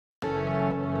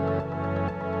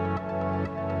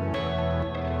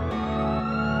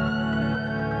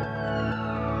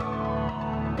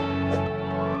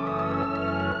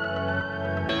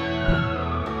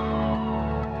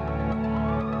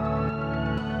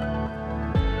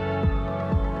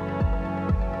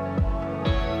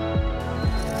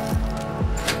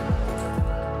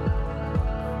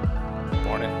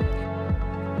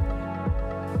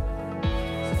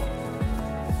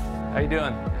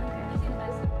doing?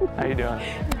 How you doing?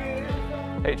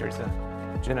 Hey, Teresa.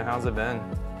 Jenna, how's it been?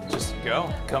 Just go.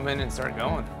 Come in and start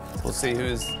going. We'll see who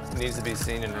needs to be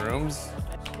seen in rooms,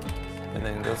 and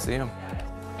then go see them.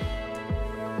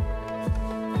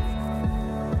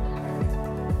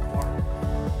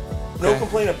 No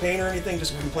complaint of pain or anything,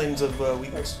 just complaints of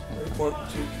weakness. 1, 2,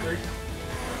 3.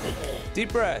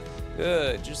 Deep breath.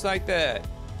 Good, just like that.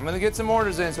 I'm gonna get some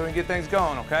orders in so we can get things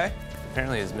going, okay?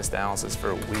 Apparently it's missed dialysis for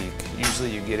a week. Usually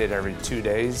you get it every 2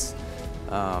 days,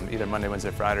 either Monday,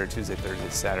 Wednesday, Friday, or Tuesday, Thursday,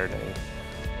 Saturday.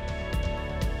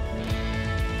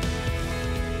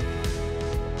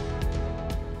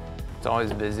 It's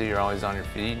always busy, you're always on your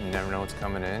feet, you never know what's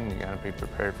coming in, you gotta be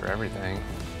prepared for everything.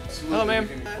 Hello, ma'am.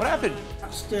 What happened?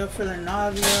 Still feeling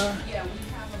nausea.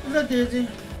 A little dizzy.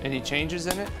 Any changes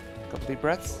in it? A couple deep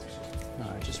breaths.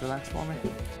 All right, just relax for me.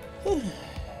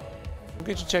 We'll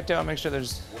get you checked out, make sure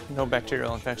there's no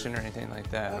bacterial infection or anything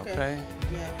like that, okay?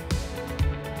 Yeah.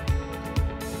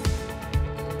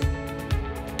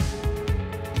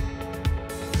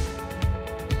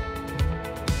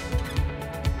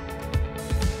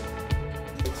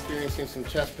 Experiencing some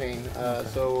chest pain,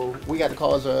 so we got the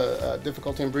cause of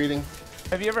difficulty in breathing.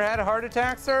 Have you ever had a heart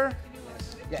attack, sir?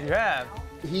 Yeah. You have?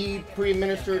 He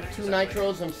pre-administered 2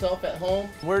 nitros himself at home.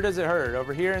 Where does it hurt?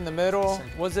 Over here in the middle?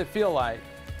 What does it feel like?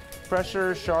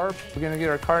 Pressure, sharp? We're gonna get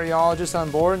our cardiologist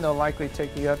on board and they'll likely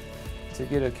take you up to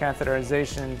get a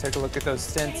catheterization, take a look at those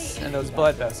stents and those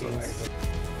blood vessels.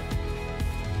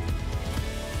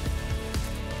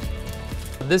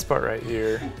 This part right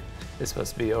here is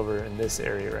supposed to be over in this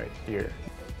area right here.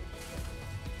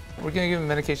 We're gonna give him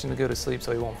medication to go to sleep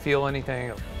so he won't feel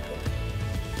anything.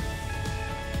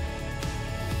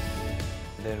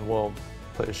 Then we'll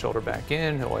put his shoulder back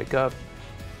in, he'll wake up,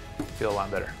 feel a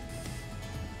lot better.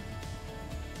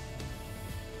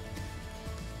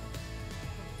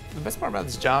 The best part about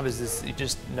this job is this, you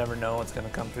just never know what's gonna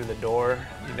come through the door.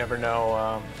 You never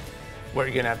know what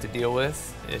you're gonna have to deal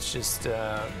with. It's just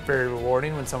very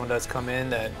rewarding when someone does come in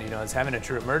that is having a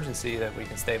true emergency, that we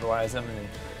can stabilize them and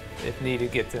if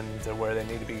needed get them to where they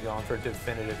need to be going for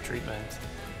definitive treatment.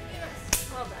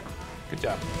 Well done. Good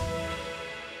job.